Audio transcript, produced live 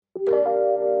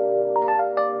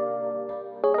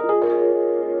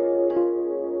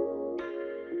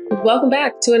Welcome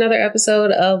back to another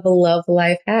episode of Love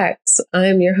Life Hacks.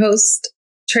 I'm your host,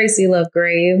 Tracy Love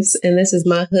Graves, and this is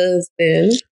my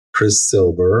husband, Chris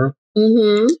Silber.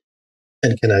 Mm-hmm.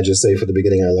 And can I just say for the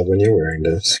beginning, I love when you're wearing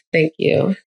this. Thank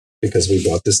you. Because we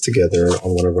bought this together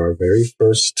on one of our very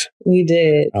first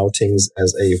outings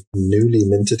as a newly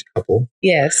minted couple.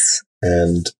 Yes.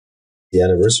 And the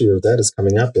anniversary of that is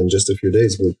coming up in just a few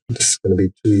days. It's going to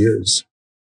be 2 years.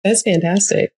 That's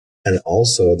fantastic. And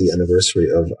also the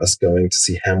anniversary of us going to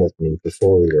see Hamilton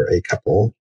before we were a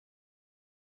couple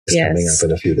is coming up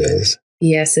in a few days.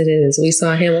 Yes, it is. We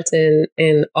saw Hamilton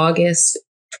in August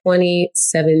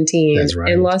 2017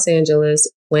 in Los Angeles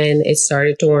when it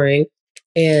started touring.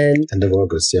 And end of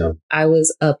August, yeah. I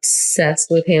was obsessed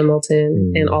with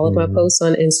Hamilton, and all of my posts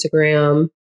on Instagram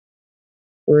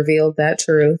revealed that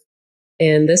truth.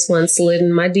 And this one slid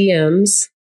in my DMs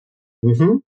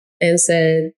and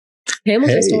said,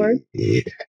 Hamilton store. You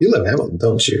love Hamilton,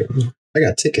 don't you? I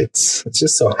got tickets. It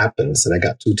just so happens that I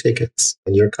got 2 tickets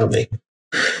and you're coming.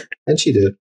 And she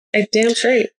did. Damn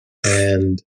straight.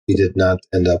 And we did not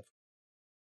end up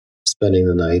spending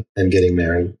the night and getting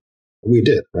married. We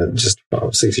did, but just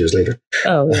 6 years later.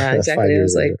 Oh, yeah, exactly. I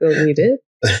was like, oh, we did?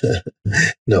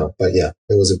 No, but yeah,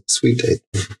 it was a sweet date.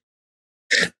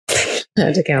 I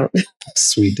had to count.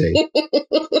 Sweet date.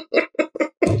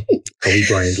 Kobe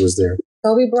Bryant was there.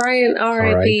 Kobe Bryant,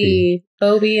 R.I.P.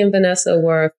 Kobe and Vanessa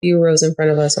were a few rows in front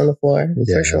of us on the floor,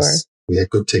 for sure. We had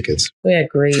good tickets. We had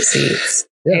great seats.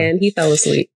 Yeah. And he fell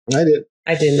asleep. I did.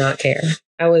 I did not care.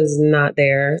 I was not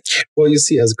there. Well, you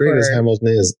see, as great as Hamilton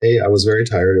is, I was very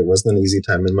tired. It wasn't an easy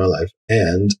time in my life.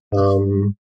 And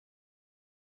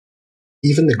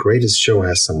even the greatest show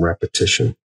has some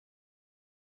repetition.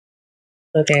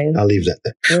 Okay. I'll leave that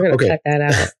there. We're going to cut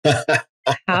that out.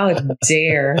 How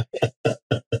dare.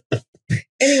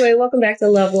 Anyway, welcome back to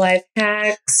Love Life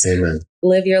Hacks. Amen.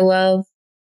 Live your love.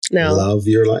 No. Love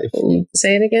your life.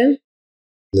 Say it again.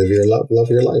 Live your love. Love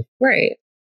your life. Right.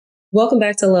 Welcome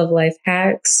back to Love Life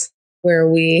Hacks, where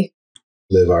we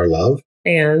live our love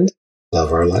and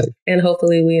love our life. And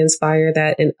hopefully we inspire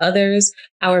that in others.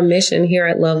 Our mission here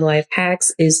at Love Life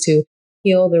Hacks is to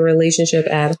heal the relationship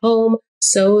at home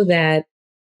so that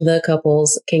the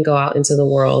couples can go out into the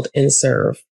world and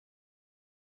serve.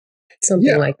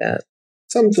 Something like that.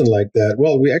 Something like that.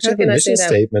 Well, we actually have a mission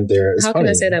statement there. It's How funny. Can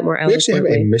I say that more eloquently? We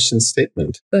actually have a mission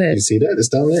statement. Go ahead. You see that? It's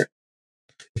down there.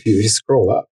 If you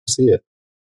scroll up, see it.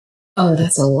 Oh,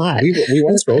 that's a lot. We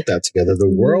once wrote that together. The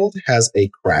world has a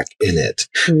crack in it.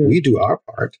 We do our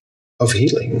part of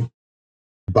healing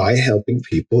by helping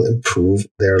people improve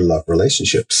their love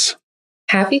relationships.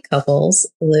 Happy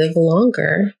couples live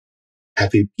longer.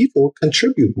 Happy people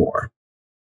contribute more.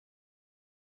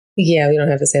 Yeah, we don't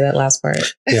have to say that last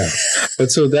part. Yeah. But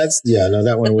so that's,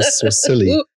 that one was so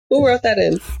silly. Who wrote that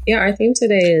in? Yeah, our theme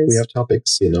today is... We have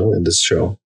topics, in this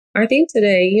show. Our theme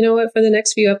today, you know what, for the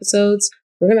next few episodes,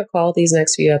 we're going to call these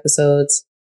next few episodes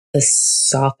the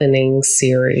Softening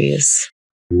Series.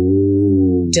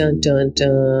 Ooh. Dun, dun,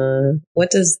 dun.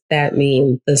 What does that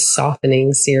mean, the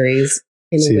Softening Series?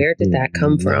 And where did that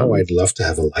come from? Now I'd love to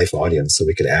have a live audience so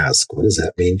we could ask, what does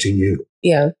that mean to you?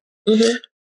 Yeah. Mm-hmm.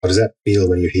 How does that feel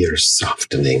when you hear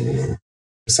softening?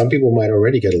 Some people might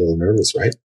already get a little nervous,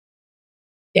 right?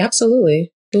 Yeah,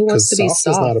 absolutely. Who wants to be soft?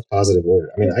 Soft is not a positive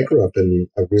word. I mean, I grew up in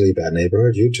a really bad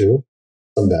neighborhood. You too.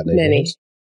 Some bad neighborhoods.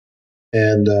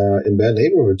 Many. And in bad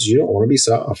neighborhoods, you don't want to be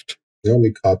soft. You don't want to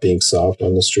be caught being soft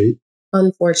on the street.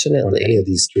 Unfortunately. On any of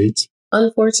these streets.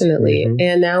 Unfortunately. Mm-hmm.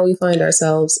 And now we find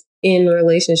ourselves in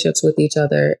relationships with each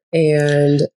other,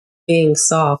 and being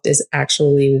soft is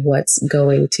actually what's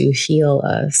going to heal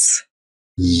us.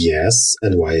 Yes.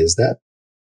 And why is that?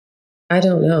 I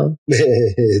don't know.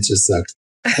 It just sucks.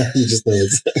 You just know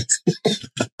it sucks.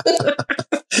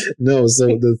 No, so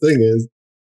the thing is,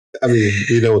 I mean,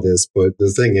 we know this, but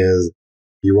the thing is,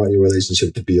 you want your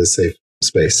relationship to be a safe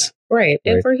space. Right.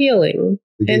 And for healing.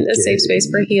 And a safe space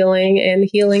for healing. And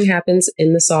healing happens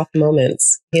in the soft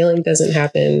moments. Healing doesn't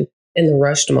happen in the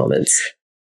rushed moments.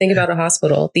 Think about a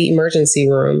hospital. The emergency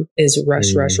room is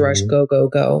rush, rush, rush, go, go,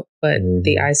 go. But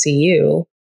the ICU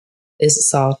is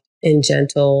soft and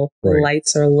gentle. Right.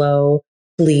 Lights are low.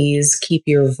 Please keep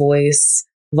your voice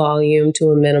volume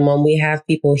to a minimum. We have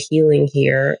people healing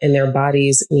here, and their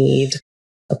bodies need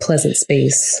a pleasant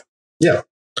space. Yeah.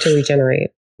 To regenerate.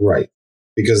 Right.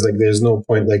 Because there's no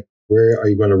point, where are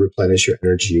you going to replenish your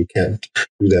energy? You can't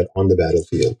do that on the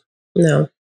battlefield. No.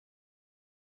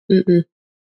 Mm-mm.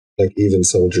 Even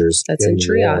soldiers in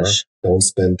triage don't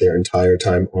spend their entire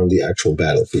time on the actual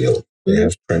battlefield. They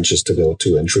have trenches to go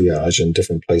to and triage in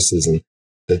different places, and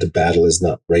that the battle is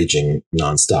not raging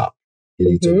nonstop.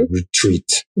 You need to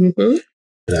retreat. Mm-hmm.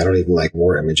 And I don't even like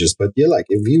war images, but yeah, like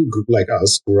if you like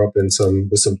us grew up in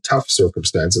with some tough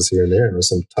circumstances here and there, and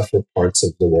some tougher parts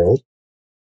of the world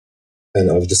and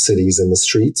of the cities and the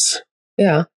streets.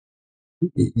 Yeah.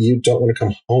 You don't want to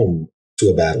come home to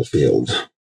a battlefield.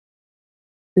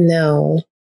 No,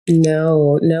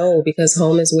 because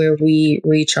home is where we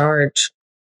recharge.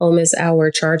 Home is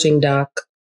our charging dock.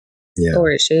 Yeah.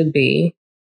 Or it should be.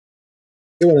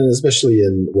 And especially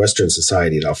in Western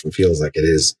society, it often feels like it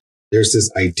is. There's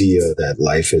this idea that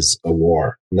life is a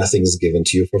war. Nothing's given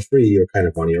to you for free. You're kind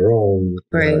of on your own.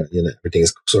 Right. Everything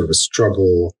is sort of a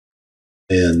struggle.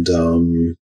 And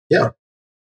home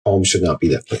should not be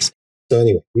that place. So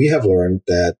anyway, we have learned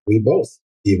that we both,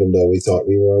 even though we thought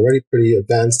we were already pretty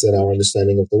advanced in our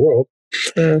understanding of the world,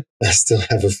 I still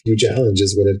have a few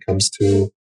challenges when it comes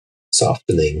to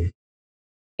softening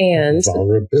and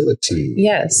vulnerability.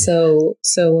 Yeah. So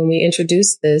when we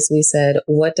introduced this, we said,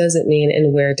 what does it mean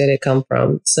and where did it come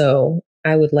from? So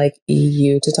I would like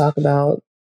you to talk about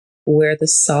where the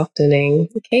softening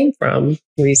came from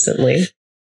recently.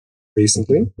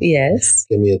 Recently? Yes.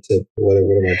 Give me a tip. What am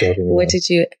I talking about? What did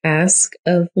you ask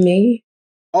of me?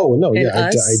 Oh no, yeah,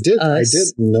 I did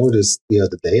notice the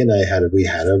other day, and we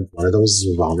had one of those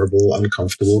vulnerable,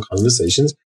 uncomfortable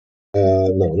conversations.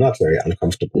 No, not very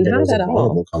uncomfortable. Not it was at a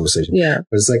vulnerable conversation. Yeah,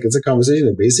 but it's a conversation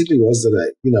that basically was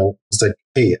that it's like,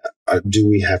 hey, do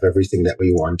we have everything that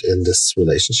we want in this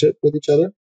relationship with each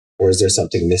other, or is there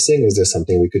something missing? Is there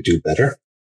something we could do better?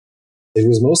 It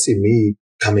was mostly me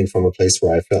coming from a place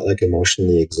where I felt like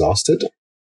emotionally exhausted,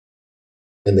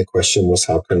 and the question was,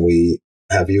 how can we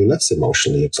have you less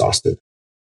emotionally exhausted?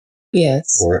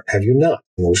 Yes. Or have you not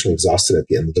emotionally exhausted at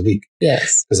the end of the week?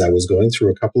 Yes. Because I was going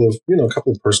through a couple of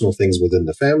personal things within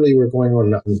the family were going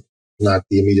on, not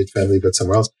the immediate family, but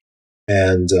somewhere else.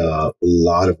 And a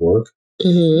lot of work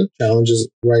challenges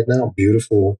right now,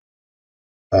 beautiful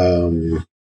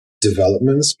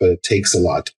developments, but it takes a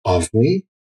lot of me.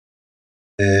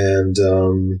 And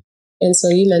so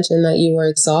you mentioned that you were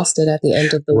exhausted at the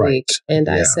end of the week. And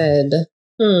I said,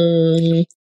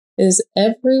 is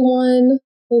everyone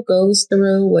who goes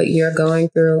through what you're going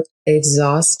through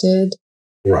exhausted?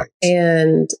 Right.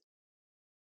 And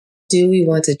do we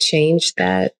want to change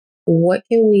that? What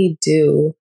can we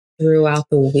do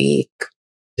throughout the week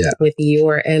with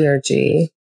your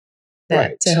energy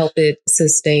to help it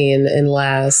sustain and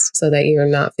last so that you're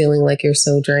not feeling like you're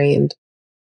so drained?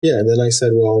 Yeah. And then I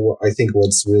said, well, I think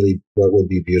what would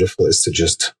be beautiful is to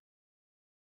just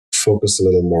focus a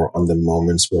little more on the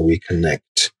moments where we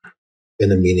connect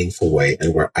in a meaningful way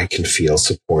and where I can feel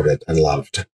supported and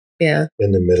loved. Yeah.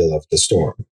 In the middle of the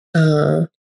storm. In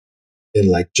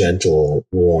like gentle,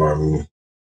 warm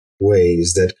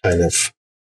ways that kind of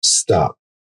stop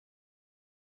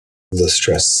the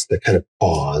stress, that kind of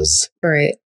pause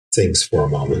things for a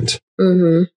moment.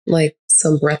 Like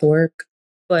some breath work,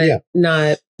 but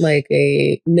not like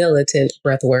a militant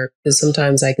breath work. Because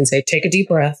sometimes I can say, take a deep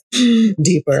breath,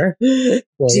 deeper.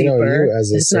 Well, deeper. you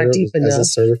as a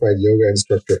certified yoga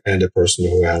instructor and a person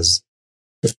who has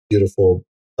beautiful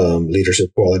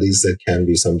leadership qualities that can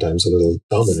be sometimes a little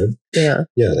dominant. Yeah,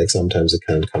 like sometimes it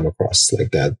can come across like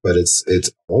that, but it's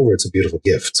a beautiful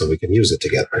gift, so we can use it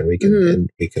together and we can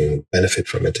benefit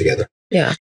from it together.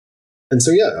 Yeah. And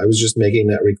so I was just making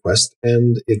that request,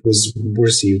 and it was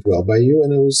received well by you,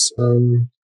 and it was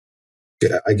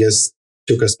I guess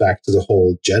took us back to the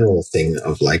whole general thing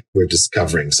of like, we're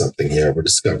discovering something here. We're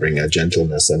discovering a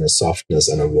gentleness and a softness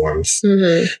and a warmth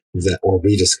or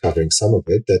rediscovering some of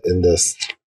it that in this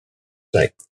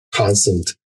like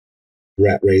constant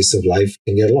rat race of life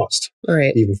can get lost.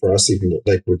 Right. Even for us, even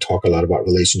like we talk a lot about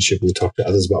relationship, we talk to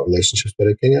others about relationships, but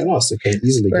it can get lost. It can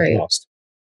easily get lost.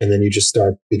 And then you just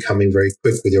start becoming very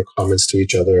quick with your comments to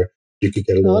each other. You could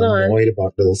get a little annoyed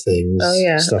about little things,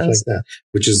 stuff like that.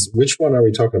 Which one are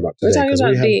we talking about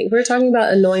today? We're talking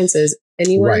about annoyances. And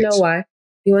you want to know why?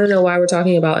 You want to know why we're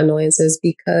talking about annoyances?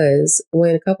 Because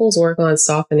when couples work on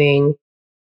softening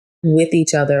with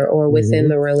each other or within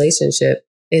the relationship,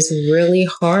 it's really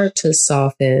hard to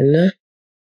soften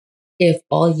if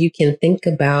all you can think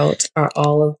about are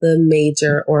all of the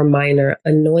major or minor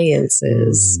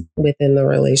annoyances within the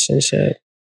relationship.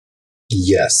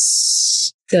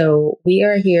 Yes. So we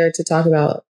are here to talk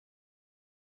about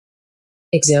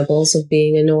examples of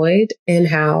being annoyed and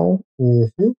how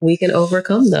we can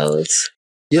overcome those.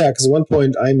 Yeah, because one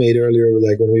point I made earlier,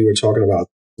 like when we were talking about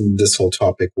this whole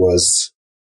topic, was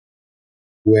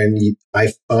when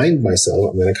I find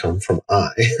myself, I'm going to come from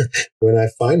when I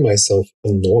find myself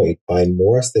annoyed by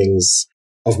more things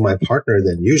of my partner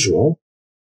than usual,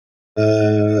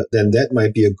 then that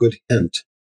might be a good hint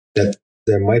that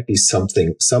there might be some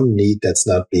need that's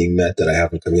not being met that I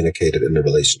haven't communicated in the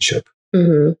relationship.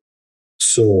 Mm-hmm.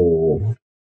 So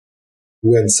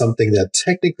when something that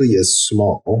technically is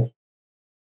small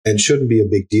and shouldn't be a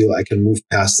big deal, I can move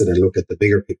past it and look at the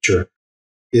bigger picture,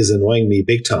 is annoying me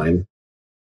big time,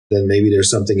 then maybe there's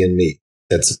something in me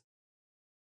that's,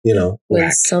 when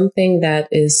whack. Something that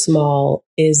is small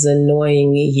is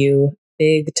annoying you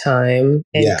big time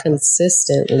and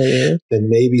consistently, then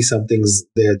maybe something's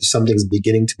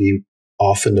beginning to be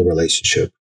off in the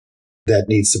relationship that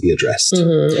needs to be addressed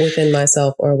within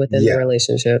myself or within the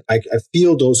relationship. I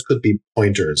feel those could be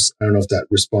pointers. I don't know if that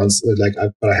response,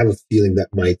 but I have a feeling that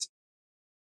might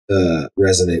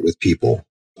resonate with people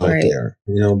out there,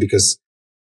 because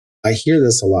I hear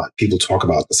this a lot. People talk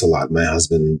about this a lot. My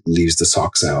husband leaves the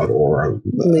socks out or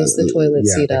leaves the toilet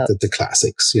seat up. The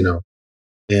classics,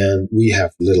 and we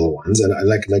have little ones, and I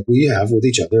like we have with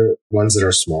each other ones that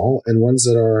are small and ones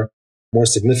that are more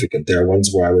significant. There are ones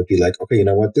where I would be like, okay, you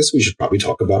know what, this we should probably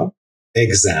talk about.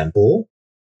 Example.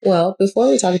 Well, before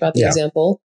we talk about the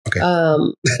example, okay.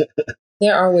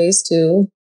 there are ways to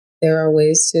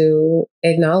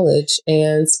acknowledge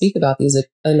and speak about these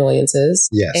annoyances.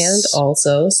 Yes. And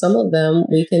also some of them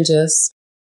we can just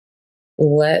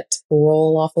let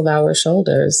roll off of our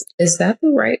shoulders. Is that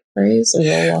the right phrase?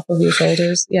 Roll off of your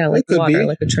shoulders? Yeah, like water,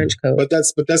 like a trench coat. But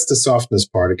that's the softness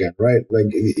part again, right?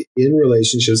 Like in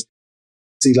relationships,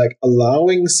 see, like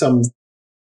allowing some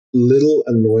little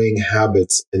annoying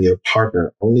habits in your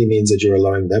partner only means that you're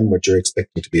allowing them what you're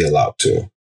expecting to be allowed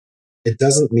to. It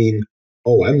doesn't mean,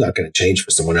 oh, I'm not going to change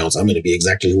for someone else. I'm going to be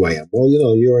exactly who I am. Well,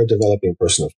 you're a developing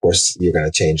person. Of course, you're going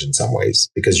to change in some ways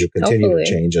because you continue to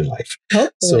change in life.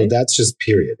 Hopefully. So that's just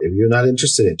period. If you're not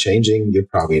interested in changing, you're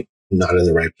probably not in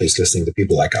the right place listening to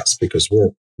people like us because we're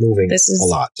moving a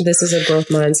lot. This is a growth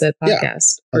mindset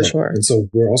podcast for sure. And so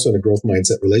we're also in a growth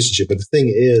mindset relationship. But the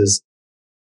thing is,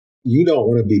 you don't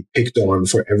want to be picked on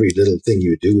for every little thing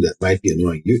you do that might be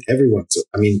annoying you.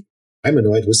 I'm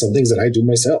annoyed with some things that I do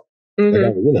myself.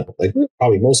 Like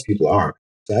probably most people are.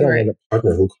 So I don't want a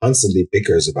partner who constantly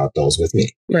bickers about those with me.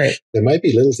 Right. There might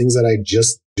be little things that I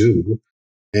just do,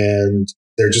 and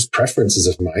they're just preferences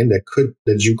of mine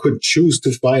that you could choose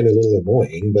to find a little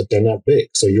annoying, but they're not big.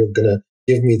 So you're gonna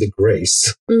give me the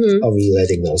grace of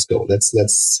letting those go.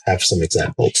 Let's have some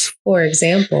examples. For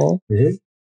example, we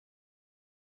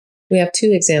have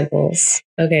two examples.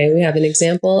 Okay, we have an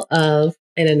example of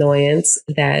an annoyance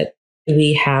that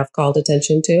we have called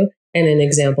attention to, and an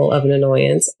example of an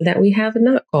annoyance that we have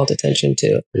not called attention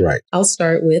to. Right. I'll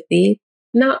start with the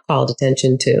not called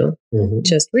attention to.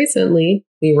 Just recently,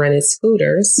 we rented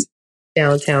scooters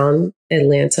downtown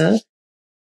Atlanta,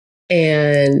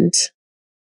 and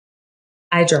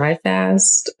I drive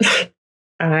fast.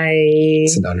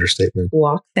 It's an understatement.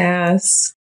 Walk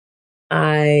fast.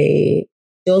 I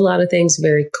do a lot of things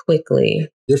very quickly.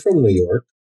 You're from New York.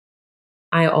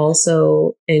 I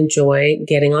also enjoy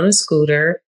getting on a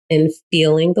scooter and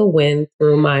feeling the wind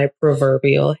through my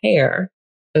proverbial hair.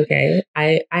 Okay.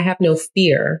 I have no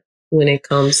fear when it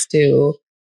comes to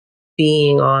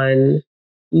being on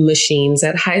machines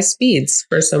at high speeds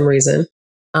for some reason.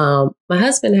 My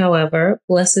husband, however,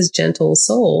 bless his gentle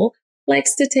soul,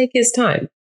 likes to take his time.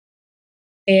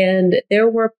 And there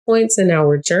were points in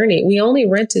our journey. We only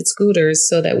rented scooters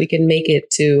so that we could make it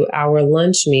to our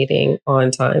lunch meeting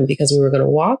on time because we were going to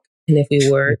walk. And if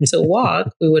we were to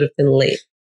walk, we would have been late.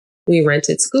 We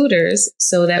rented scooters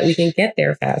so that we can get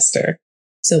there faster.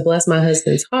 So bless my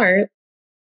husband's heart.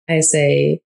 I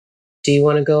say, do you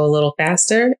want to go a little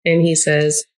faster? And he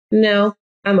says, no,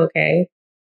 I'm okay.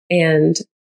 And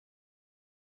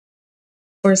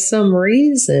for some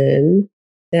reason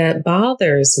that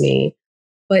bothers me,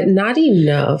 but not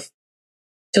enough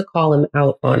to call him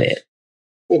out on it.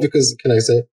 Well, because, can I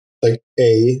say,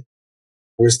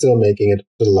 we're still making it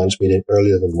to the lunch meeting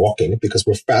earlier than walking because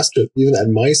we're faster. Even at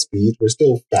my speed, we're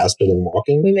still faster than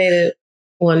walking. We made it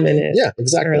 1 minute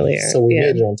earlier. So we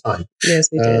made it on time. Yes,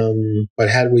 we did. But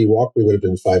had we walked, we would have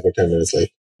been 5 or 10 minutes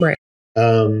late. Right.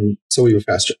 So we were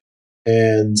faster.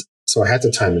 And so I had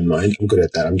the time in mind. I'm good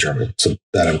at that. I'm German. So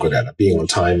that I'm good at. Being on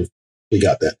time, we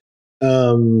got that.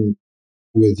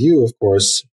 With you, of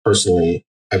course, personally,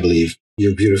 I believe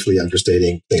you're beautifully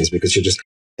understating things because you're just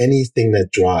anything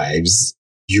that drives,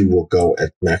 you will go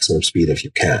at maximum speed if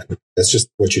you can. That's just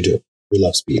what you do. We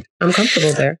love speed. I'm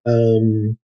comfortable there.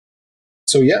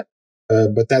 So yeah,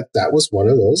 but that was one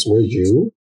of those where I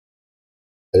didn't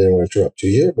want to interrupt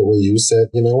you here, but where you said,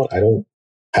 you know what, I don't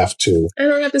have to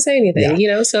say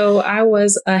anything, so I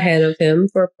was ahead of him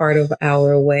for part of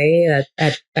our way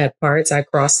at parts. I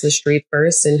crossed the street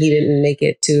first and he didn't make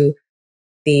it to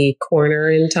the corner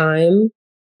in time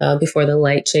before the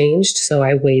light changed. So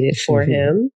I waited for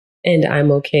him, and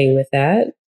I'm okay with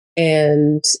that.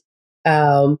 And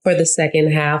for the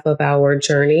second half of our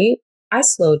journey, I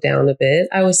slowed down a bit.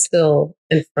 I was still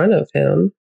in front of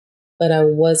him, but I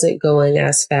wasn't going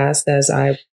as fast as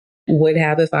I would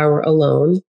have if I were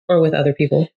alone or with other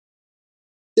people.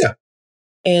 Yeah.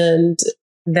 And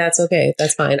that's okay.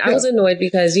 That's fine. Yeah. I was annoyed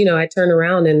because, I turn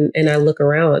around and I look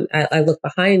around. I look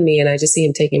behind me and I just see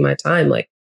him taking my time. Like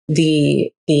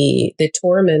the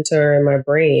tormentor in my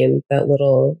brain, that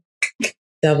little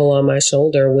devil on my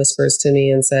shoulder, whispers to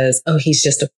me and says, "Oh, he's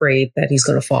just afraid that he's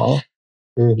going to fall."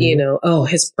 Mm-hmm. Oh,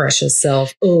 his precious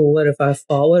self. Oh, what if I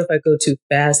fall? What if I go too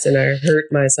fast and I hurt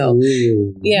myself?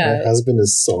 Ooh, yeah. My husband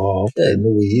is soft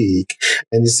and weak.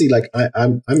 And you see, like,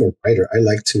 I'm a writer. I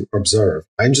like to observe.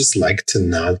 I just like to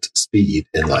not speed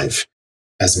in life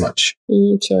as much.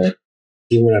 Sure.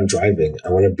 Even when I'm driving, I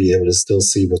want to be able to still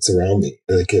see what's around me.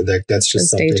 Like that's just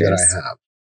something dangerous. That I have.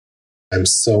 I'm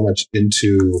so much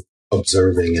into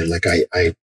observing, and like I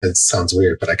it sounds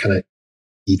weird, but I kind of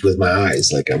eat with my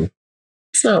eyes. Like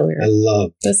it's not weird. I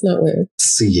love that's not weird.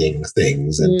 Seeing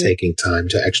things and taking time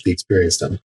to actually experience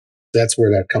them. That's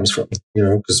where that comes from,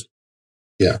 because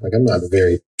like I'm not a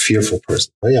very fearful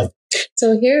person. But yeah.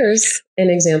 So here's an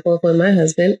example of when my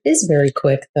husband is very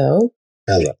quick though.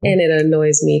 Hello. And it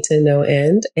annoys me to no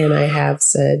end. And I have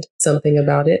said something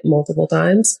about it multiple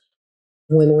times.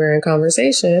 When we're in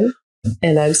conversation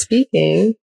and I'm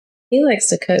speaking, he likes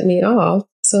to cut me off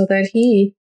so that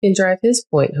he can drive his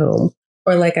point home.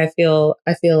 Or like I feel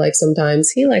like sometimes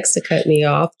he likes to cut me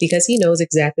off because he knows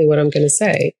exactly what I'm going to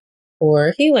say.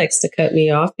 Or he likes to cut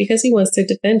me off because he wants to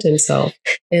defend himself.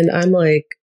 And I'm like,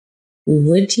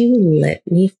 would you let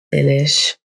me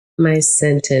finish my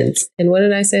sentence? And what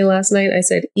did I say last night? I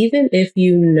said, even if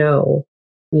you know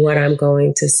what I'm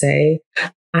going to say,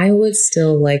 I would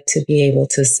still like to be able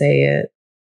to say it.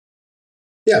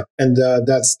 Yeah. And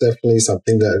that's definitely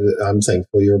something that I'm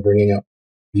thankful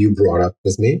you brought up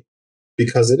with me.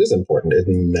 Because it is important. It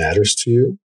matters to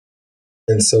you.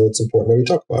 And so it's important that we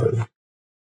talk about it.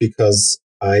 Because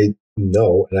I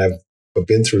know, and I've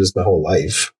been through this my whole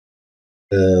life,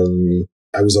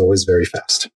 I was always very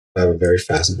fast. I have a very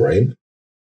fast brain.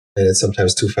 And it's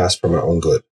sometimes too fast for my own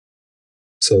good.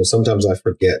 So sometimes I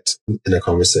forget in a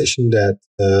conversation that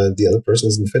the other person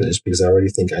isn't finished because I already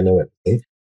think I know everything.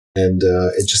 And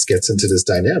it just gets into this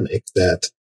dynamic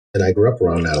and I grew up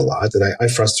around that a lot. And I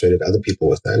frustrated other people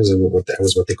with that. It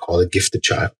was what they call a gifted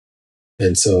child.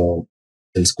 And so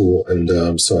in school, and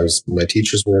my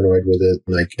teachers were annoyed with it.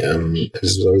 Like I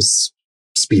was always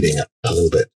speeding up a little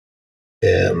bit.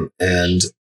 And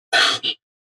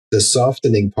the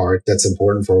softening part that's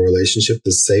important for a relationship,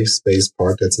 the safe space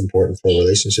part that's important for a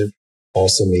relationship,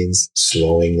 also means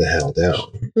slowing the hell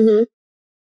down. Mm-hmm.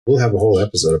 We'll have a whole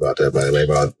episode about that, by the way,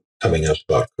 about coming up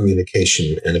about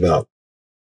communication and about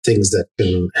things that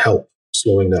can help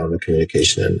slowing down the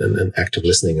communication and active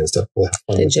listening and stuff. We'll have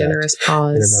fun the with generous that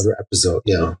pause in another episode.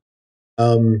 Yeah.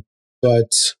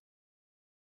 But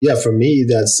yeah, for me,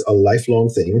 that's a lifelong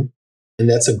thing. And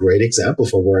that's a great example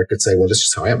for where I could say, well, that's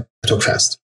just how I am. I talk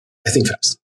fast. I think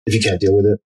fast. If you can't deal with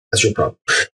it, that's your problem.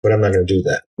 But I'm not going to do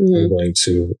that. Mm-hmm. I'm going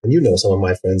to, and some of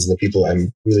my friends and the people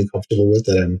I'm really comfortable with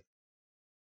that I'm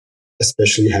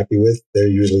especially happy with, they're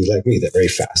usually like me. They're very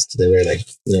fast. They're very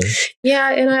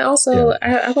Yeah. And I also,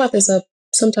 I brought this up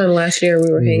sometime last year.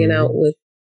 We were hanging out with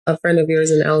a friend of yours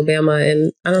in Alabama.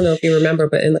 And I don't know if you remember,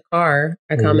 but in the car,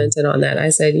 I commented on that. I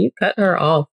said, you cut her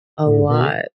off a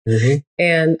lot. Mm-hmm.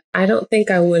 And I don't think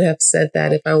I would have said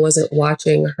that if I wasn't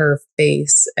watching her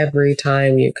face every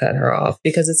time you cut her off,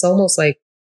 because it's almost like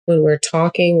when we're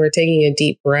talking, we're taking a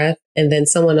deep breath and then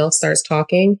someone else starts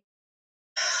talking.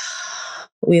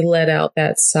 We let out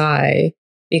that sigh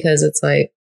because it's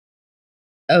like,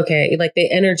 okay, like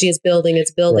the energy is building,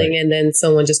 it's building, right. And then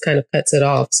someone just kind of cuts it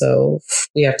off. So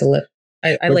we have to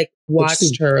I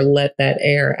watched her let that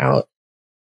air out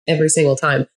every single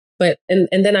time. But, and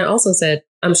then I also said,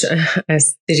 I'm sure,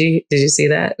 did you see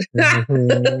that?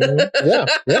 Mm-hmm.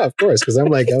 Yeah, of course. Cause I'm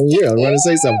like, I want to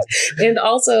say something. And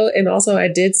also I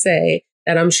did say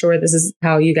that I'm sure this is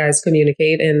how you guys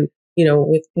communicate. And,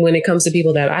 when it comes to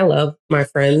people that I love, my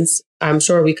friends, I'm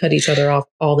sure we cut each other off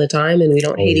all the time and we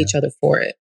don't hate each other for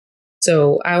it.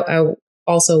 So I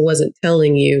also wasn't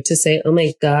telling you to say, oh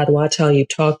my God, watch how you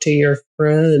talk to your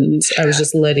friends. I was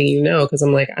just letting you know because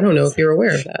I'm like, I don't know if you're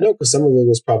aware of that. No, because some of it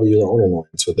was probably your own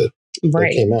annoyance with it.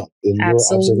 Right. That came out in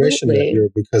Absolutely. Your observation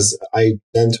because I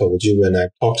then told you when I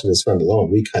talked to this friend alone,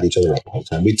 we cut each other off all the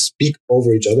time. We'd speak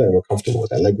over each other and we're comfortable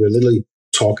with that. Like we're literally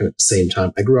talking at the same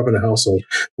time. I grew up in a household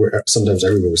where sometimes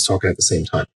everybody was talking at the same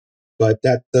time. But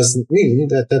that doesn't mean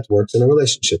that that works in a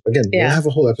relationship. Again, we'll have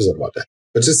a whole episode about that.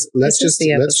 But let's just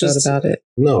about it.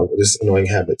 No, this annoying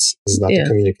habits. This is not the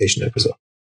communication episode.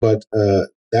 But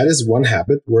that is one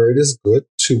habit where it is good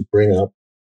to bring up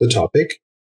the topic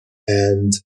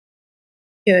and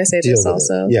can I say this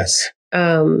also? Yes.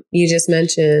 You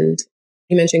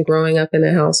mentioned growing up in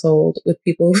a household with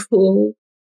people who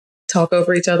talk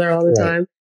over each other all the time.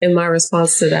 And my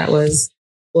response to that was,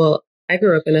 well, I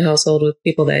grew up in a household with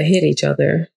people that hit each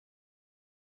other.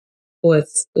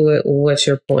 What's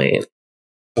your point?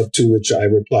 To which I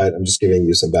replied, I'm just giving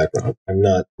you some background. I'm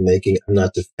not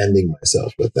defending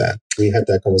myself with that. We had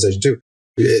that conversation too.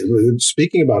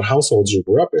 Speaking about households you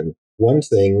grew up in, one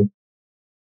thing,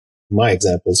 my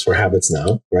examples for habits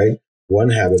now, right? One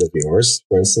habit of yours,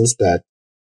 for instance, that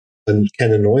can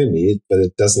annoy me, but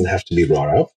it doesn't have to be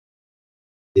brought up,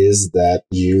 is that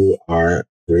you are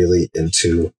really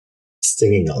into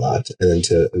singing a lot. And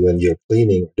when you're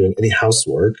cleaning or doing any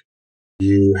housework,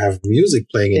 you have music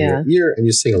playing in your ear and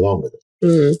you sing along with it.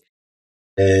 Mm-hmm.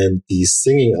 And the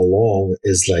singing along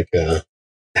is not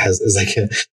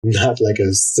like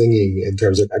a singing in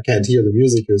terms of, I can't hear the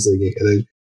music you're singing, and it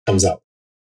comes out.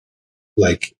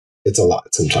 Like, it's a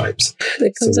lot sometimes.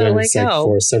 It comes out like how?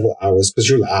 For several hours, because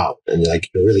you're loud and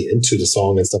you're really into the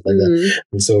song and stuff like that.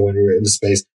 And so when you're in the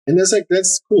space, and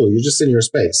that's cool. You're just in your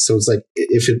space. So it's like,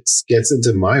 if it gets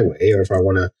into my way, or if I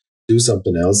want to do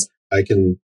something else, I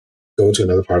can go to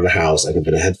another part of the house. I can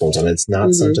put the headphones on. It's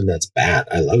not something that's bad.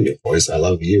 I love your voice. I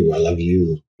love you. I love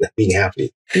you being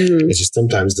happy. It's just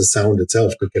sometimes the sound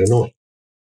itself could get annoying.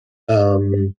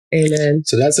 Amen.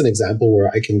 So that's an example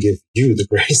where I can give you the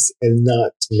grace and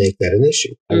not make that an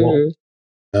issue. I won't.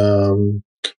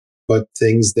 But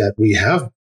things that we have,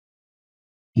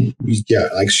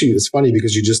 it's funny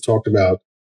because you just talked about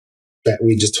that.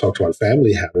 We just talked about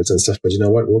family habits and stuff, but you know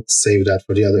what? We'll save that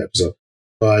for the other episode.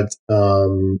 But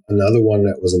another one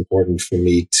that was important for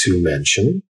me to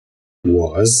mention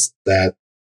was that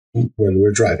when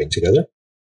we're driving together,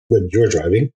 when you're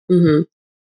driving,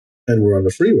 and we're on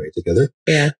the freeway together,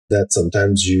 that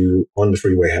sometimes you on the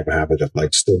freeway have a habit of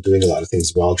still doing a lot of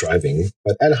things while driving,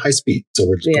 but at a high speed. So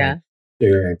we're just going,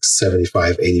 you're like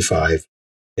 75, 85,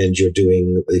 and you're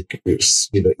doing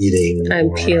eating.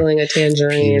 I'm peeling a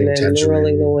tangerine and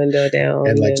rolling the window down.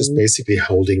 And just basically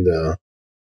holding the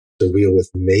wheel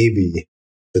with maybe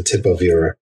the tip of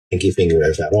your pinky finger,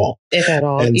 if at all. If at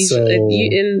all. And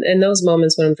in those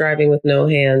moments when I'm driving with no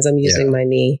hands, I'm using my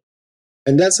knee.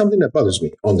 And that's something that bothers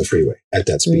me on the freeway at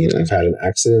that speed. I've had an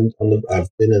accident I've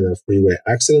been in a freeway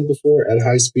accident before at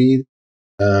high speed.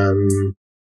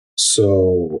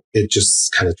 So it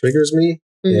just kind of triggers me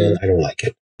and I don't like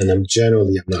it. And I'm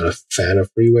not a fan of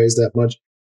freeways that much.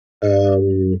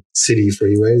 City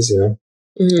freeways,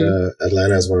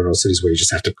 Atlanta is one of those cities where you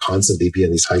just have to constantly be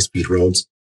on these high speed roads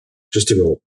just to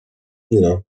go,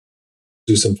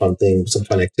 do some fun thing, some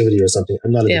fun activity or something.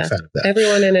 I'm not a big fan of that.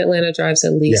 Everyone in Atlanta drives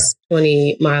at least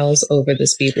 20 miles over the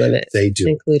speed limit. They do.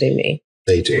 Including me.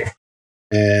 They do.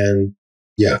 And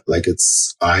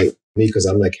because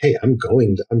I'm like, hey, I'm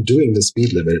doing the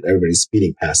speed limit and everybody's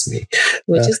speeding past me.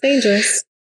 Which is dangerous.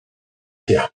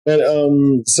 Yeah. But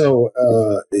so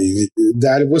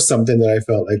that was something that I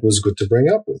felt like was good to bring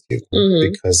up with you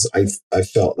because I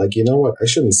felt like, you know what, I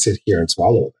shouldn't sit here and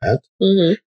swallow that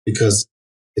because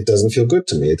it doesn't feel good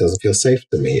to me. It doesn't feel safe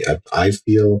to me. I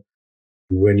feel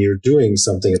when you're doing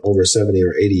something at over 70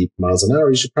 or 80 miles an hour,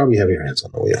 you should probably have your hands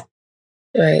on the wheel.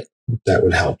 Right. That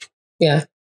would help. Yeah.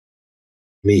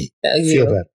 Me feel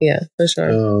better. Yeah, for sure.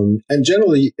 And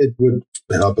generally, it would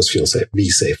help us be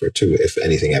safer too, if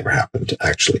anything ever happened,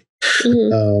 actually.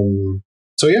 So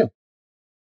yeah,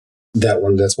 that's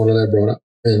one that I brought up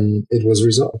and it was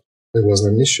resolved. It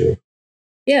wasn't an issue.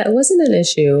 Yeah, it wasn't an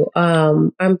issue.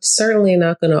 I'm certainly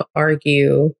not going to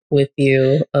argue with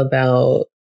you about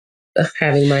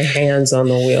having my hands on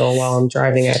the wheel while I'm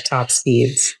driving at top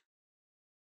speeds.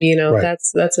 Right.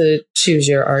 That's a choose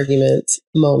your argument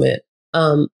moment.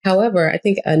 However, I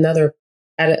think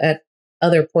at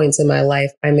other points in my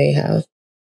life, I may have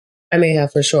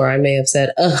for sure. I may have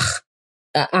said,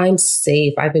 I'm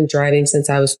safe. I've been driving since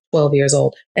I was 12 years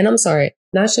old. And I'm sorry,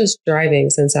 not just driving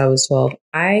since I was 12.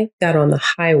 I got on the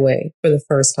highway for the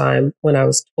first time when I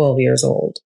was 12 years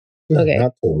old. Okay. You've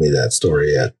not told me that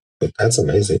story yet, but that's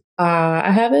amazing.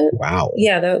 I haven't. Wow.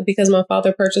 Yeah, because my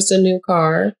father purchased a new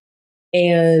car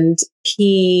and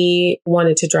he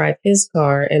wanted to drive his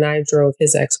car and I drove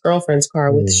his ex-girlfriend's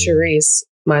car with Charisse,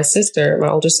 my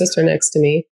older sister next to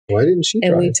me. Why didn't she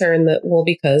drive? And we turned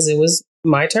because it was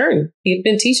my turn. He'd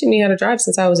been teaching me how to drive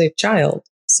since I was a child.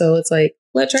 So it's like,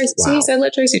 let Tracy, so he said,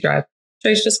 let Tracy drive.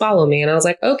 Tracy just follow me. And I was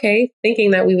like, okay,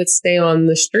 thinking that we would stay on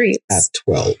the streets. At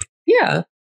 12. Yeah.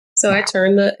 So I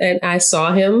turned and I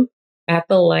saw him at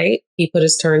the light. He put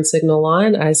his turn signal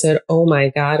on. I said, oh my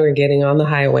God, we're getting on the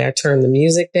highway. I turned the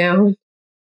music down.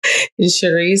 And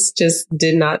Charisse just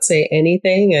did not say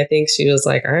anything. I think she was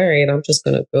like, all right, I'm just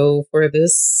going to go for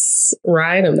this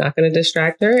ride. I'm not going to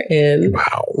distract her. And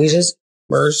we just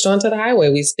merged onto the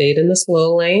highway. We stayed in the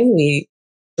slow lane. We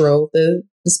drove the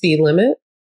speed limit.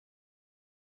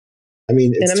 I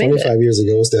mean, it's 25 years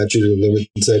ago, statute of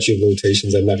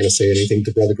limitations. I'm not going to say anything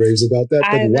to Brother Graves about that.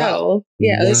 But I know.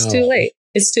 Yeah, it's too late.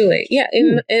 It's too late. Yeah,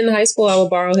 in high school, I would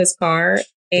borrow his car.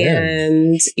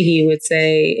 And he would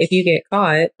say, if you get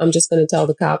caught, I'm just going to tell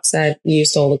the cops that you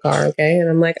stole the car. Okay. And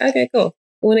I'm like, okay, cool.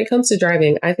 When it comes to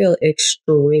driving, I feel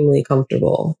extremely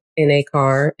comfortable in a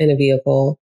car, in a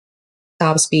vehicle,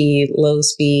 top speed, low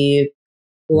speed,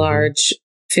 large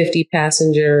 50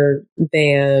 passenger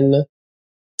van,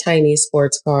 tiny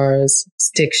sports cars,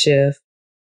 stick shift.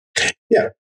 Yeah.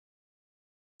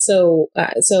 So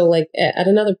like at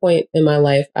another point in my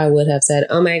life, I would have said,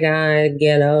 oh my God,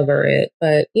 get over it.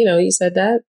 But, you said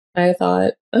that. I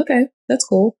thought, okay, that's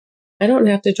cool. I don't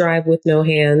have to drive with no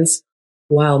hands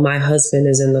while my husband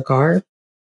is in the car.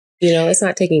 It's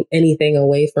not taking anything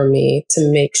away from me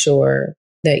to make sure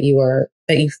that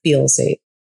you feel safe.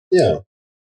 Yeah.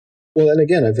 Well, and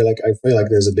again, I feel like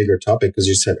there's a bigger topic, because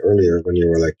you said earlier when you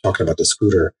were like talking about the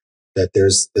scooter, that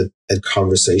there's a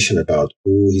conversation about,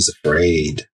 ooh, he's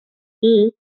afraid. Mm-hmm.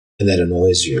 And that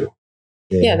annoys you.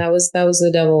 Yeah, that was the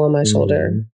devil on my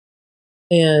shoulder.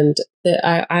 And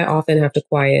I often have to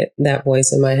quiet that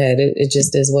voice in my head. It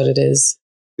just is what it is.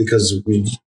 Because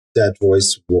that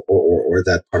voice or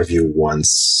that part of you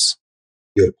wants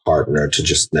your partner to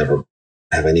just never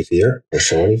have any fear or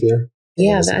show any fear.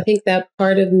 Yeah, I think that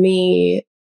part of me,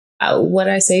 what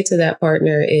I say to that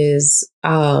partner is,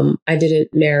 I didn't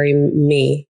marry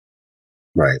me.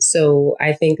 Right. So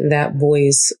I think that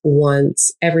voice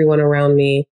wants everyone around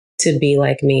me to be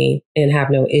like me and have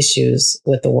no issues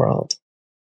with the world.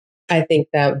 I think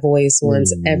that voice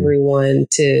wants everyone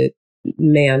to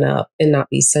man up and not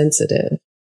be sensitive.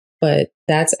 But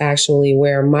that's actually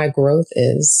where my growth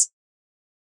is,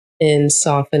 in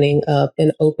softening up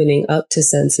and opening up to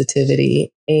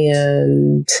sensitivity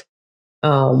and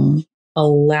allowing,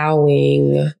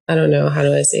 I don't know, how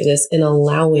do I say this, and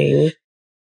allowing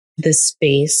the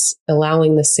space,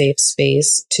 allowing the safe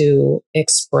space to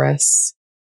express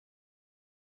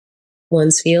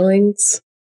one's feelings.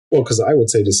 Well, because I would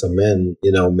say to some men,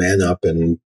 man up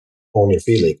and own your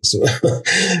feelings.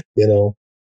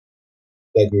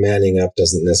 Like manning up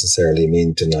doesn't necessarily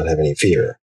mean to not have any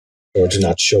fear or to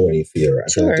not show any fear.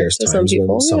 I feel like there's times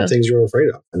when some things you're afraid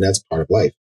of, and that's part of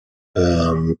life.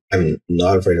 I'm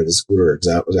not afraid of the scooter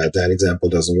example. That example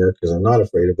doesn't work because I'm not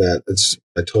afraid of that.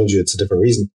 I told you it's a different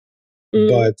reason.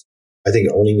 But I think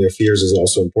owning your fears is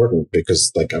also important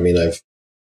because, I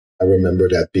remember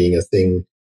that being a thing.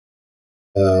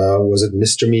 Was it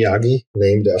Mr. Miyagi,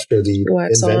 named after the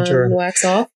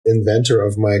inventor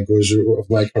of my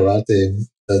karate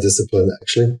discipline,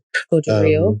 actually?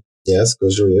 Goju-ryu. Yes,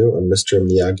 Goju-ryu, and Mr.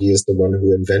 Miyagi is the one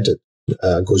who invented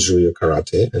Goju-ryu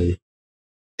karate, and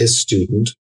his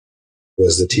student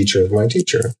was the teacher of my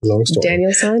teacher. Long story.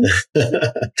 Daniel-san?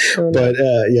 But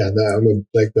I'm a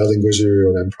belt in Goju-ryu,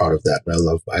 and I'm proud of that. And I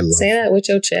love. Say that with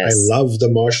your chest. I love the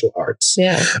martial arts.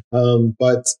 Yeah.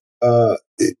 But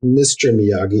Mr.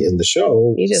 Miyagi in the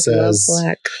show he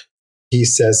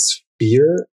says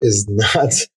fear is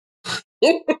not.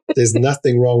 There's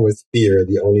nothing wrong with fear.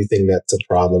 The only thing that's a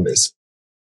problem is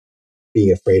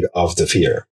being afraid of the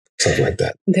fear. Something like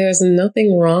that. There's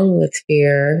nothing wrong with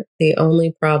fear. The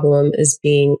only problem is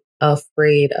being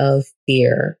afraid of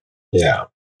fear. Yeah,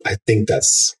 I think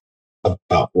that's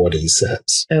about what he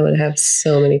says. I would have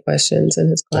so many questions in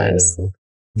his class. I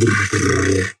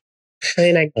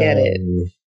mean, I get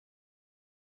it.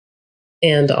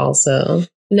 And also,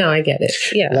 no, I get it.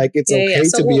 Yeah. It's okay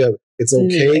to be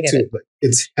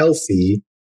it's healthy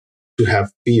to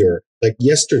have fear. Like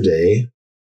yesterday,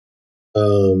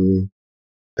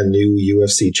 a new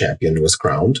UFC champion was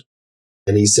crowned,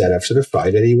 and he said after the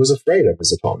fight that he was afraid of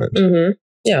his opponent. Mm-hmm.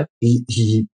 Yeah.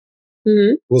 He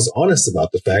was honest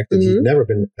about the fact that he'd never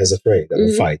been as afraid of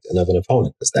a fight and of an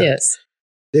opponent as that. Yes.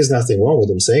 There's nothing wrong with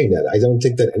him saying that. I don't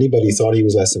think that anybody thought he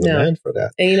was less of a man for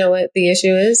that. And you know what the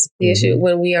issue is? The issue,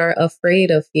 when we are afraid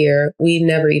of fear, we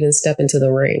never even step into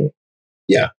the ring.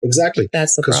 Yeah, exactly.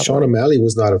 That's the problem. Because Sean O'Malley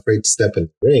was not afraid to step in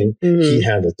the ring. He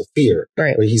handled the fear.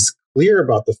 Right. But he's clear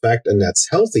about the fact, and that's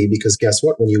healthy, because guess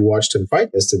what? When you watched him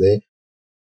fight yesterday,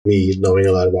 me knowing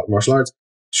a lot about martial arts,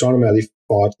 Sean O'Malley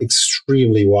fought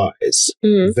extremely wise,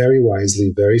 very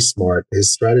wisely, very smart.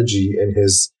 His strategy and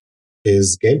his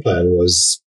game plan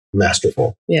was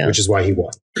masterful, which is why he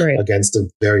won against a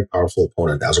very powerful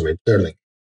opponent, Aljamain Sterling.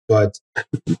 But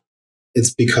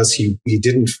it's because he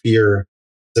didn't fear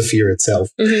the fear itself.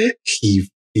 He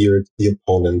feared the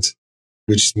opponent,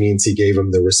 which means he gave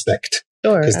him the respect.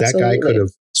 Because that guy could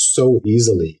have so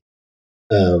easily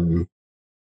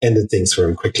ended things for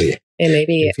him quickly. And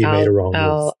maybe if he made a wrong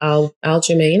move.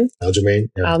 Aljamain,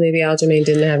 maybe Aljamain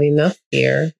didn't have enough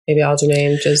fear. Maybe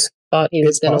Aljamain just thought he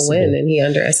was going to win and he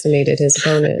underestimated his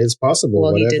opponent. It's possible.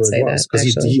 Well, he did say that.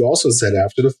 Because he also said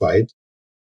after the fight,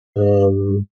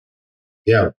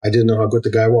 I didn't know how good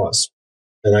the guy was.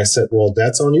 And I said, well,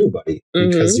 that's on you, buddy,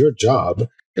 because your job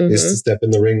is to step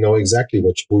in the ring, know exactly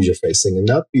who you're facing and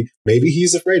not be, maybe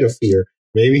he's afraid of fear.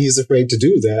 Maybe he's afraid to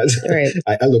do that. Right.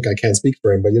 I can't speak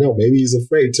for him, but maybe he's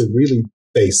afraid to really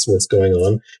face what's going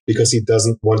on because he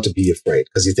doesn't want to be afraid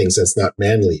because he thinks that's not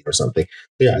manly or something.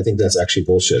 But I think that's actually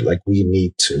bullshit. Like we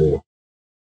need to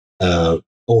own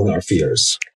our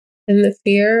fears. And the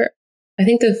fear, I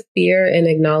think the fear and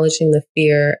acknowledging the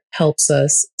fear helps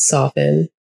us soften.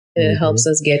 And it helps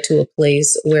us get to a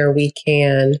place where we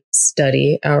can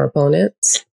study our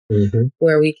opponents,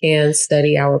 where we can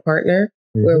study our partner,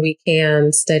 where we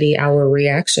can study our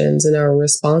reactions and our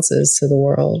responses to the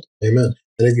world. Amen.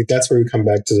 And I think that's where we come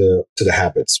back to the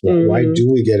habits. Why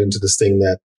do we get into this thing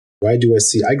why do I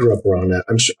see, I grew up around that.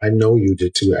 I'm sure, I know you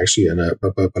did too, actually. And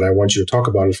but I want you to talk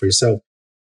about it for yourself.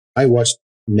 I watched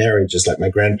marriages like my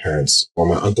grandparents or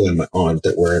my uncle and my aunt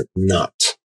that were not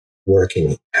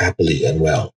working happily and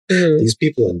well. These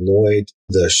people annoyed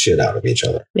the shit out of each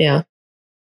other. Yeah.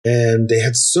 And they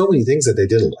had so many things that they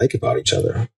didn't like about each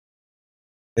other.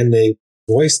 And they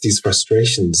voiced these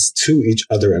frustrations to each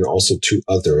other and also to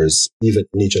others, even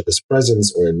in each other's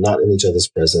presence or not in each other's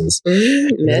presence.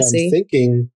 Messy.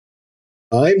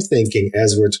 I'm thinking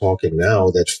as we're talking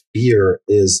now that fear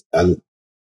is a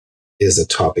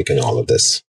topic in all of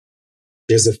this.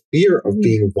 There's a fear of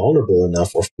being vulnerable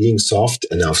enough or being soft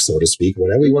enough, so to speak,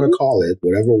 whatever you want to call it,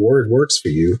 whatever word works for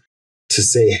you, to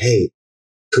say, hey,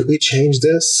 could we change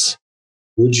this?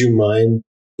 Would you mind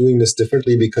doing this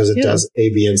differently because it does A,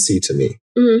 B, and C to me?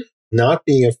 Not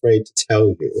being afraid to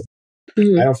tell you.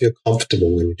 I don't feel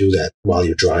comfortable when you do that while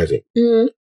you're driving. Or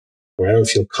I don't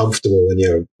feel comfortable when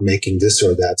you're making this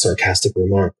or that sarcastic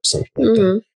remark or something like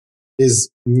that.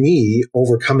 Is me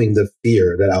overcoming the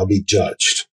fear that I'll be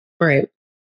judged. Right.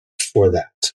 For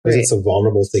that. Because it's a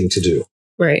vulnerable thing to do.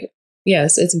 Right.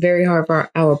 Yes. It's very hard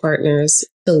for our partners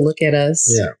to look at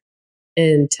us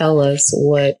and tell us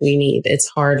what we need. It's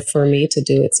hard for me to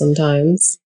do it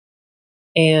sometimes.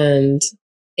 And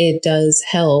it does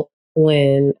help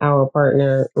when our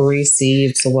partner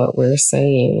receives what we're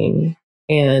saying.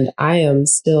 And I am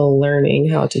still learning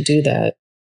how to do that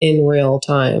in real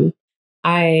time.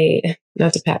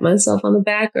 Not to pat myself on the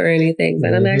back or anything,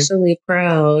 but I'm actually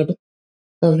proud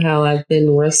of how I've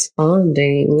been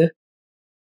responding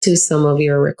to some of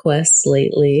your requests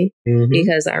lately,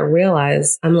 because I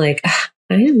realize I'm like,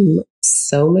 I am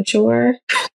so mature.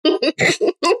 I'm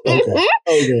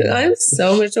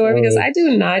so mature because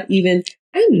I'm not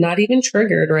even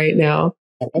triggered right now.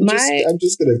 I'm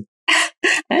just going to.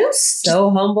 I'm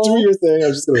so humble. Do your thing.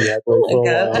 I'm just going to walk away for a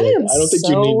while. I don't think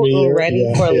you need me here.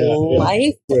 Ready for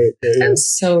life. I'm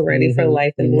so ready for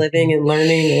life and living and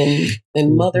learning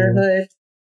and motherhood.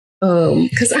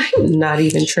 Because I'm not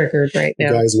even triggered right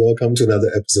now. Guys, welcome to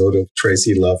another episode of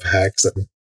Tracy Love Hacks.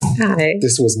 Hi.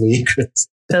 This was me, Chris.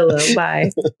 Hello, bye.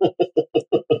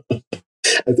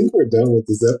 I think we're done with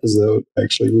this episode.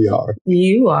 Actually, we are.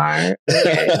 You are.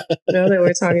 Okay. Now that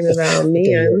we're talking about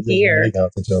me, I'm here.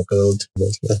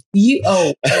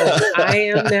 I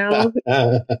am now.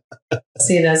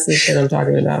 See, that's the shit I'm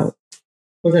talking about.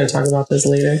 We're going to talk about this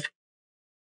later.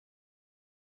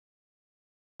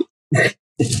 But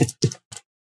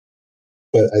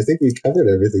I think we covered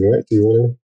everything, right? Do you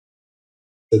want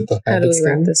to? How do we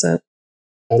wrap this up?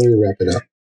 How do we wrap it up?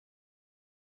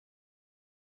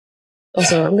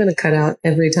 Also, I'm going to cut out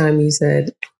every time you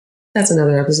said, that's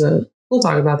another episode. We'll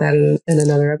talk about that in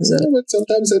another episode. Yeah, but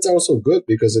sometimes that's also good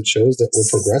because it shows that we're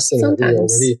progressing and we're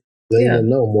already letting them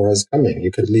know more is coming.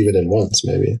 You could leave it in once,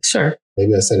 maybe. Sure.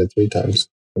 Maybe I said it 3 times.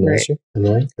 Right.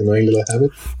 Annoying little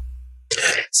habit.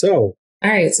 So. All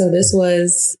right. So this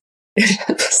was...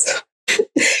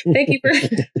 Thank you for...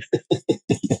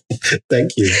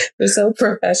 Thank you. We're so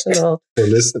professional. For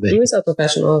listening. We're so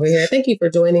professional over here. Thank you for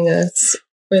joining us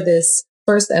for this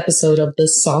first episode of the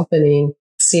Softening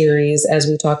series, as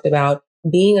we talked about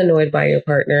being annoyed by your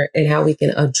partner and how we can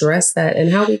address that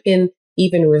and how we can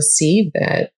even receive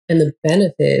that and the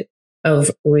benefit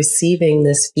of receiving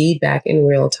this feedback in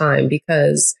real time.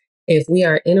 Because if we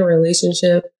are in a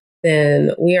relationship,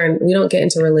 then we don't get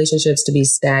into relationships to be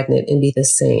stagnant and be the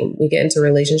same. We get into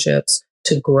relationships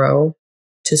to grow,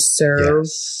 to serve,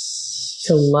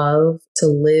 to love, to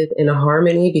live in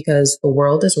harmony, because the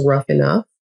world is rough enough.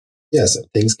 Yes,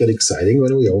 things get exciting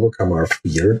when we overcome our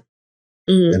fear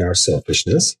and our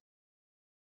selfishness.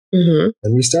 And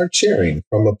we start sharing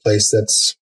from a place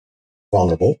that's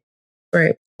vulnerable,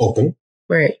 right, open.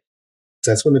 Right.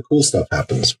 That's when the cool stuff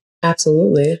happens.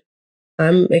 Absolutely.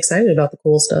 I'm excited about the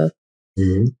cool stuff.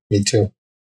 Me too.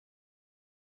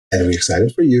 And we're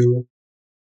excited for you.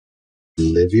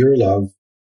 Live your love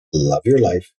your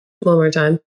life. One more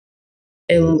time.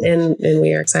 And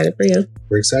we are excited for you.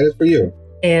 We're excited for you.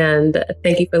 And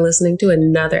thank you for listening to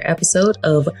another episode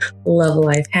of Love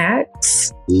Life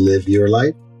Hacks. Live your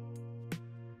life.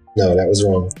 No, that was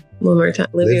wrong. One more time.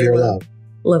 Live your love.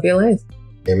 Love your life.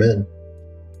 Amen.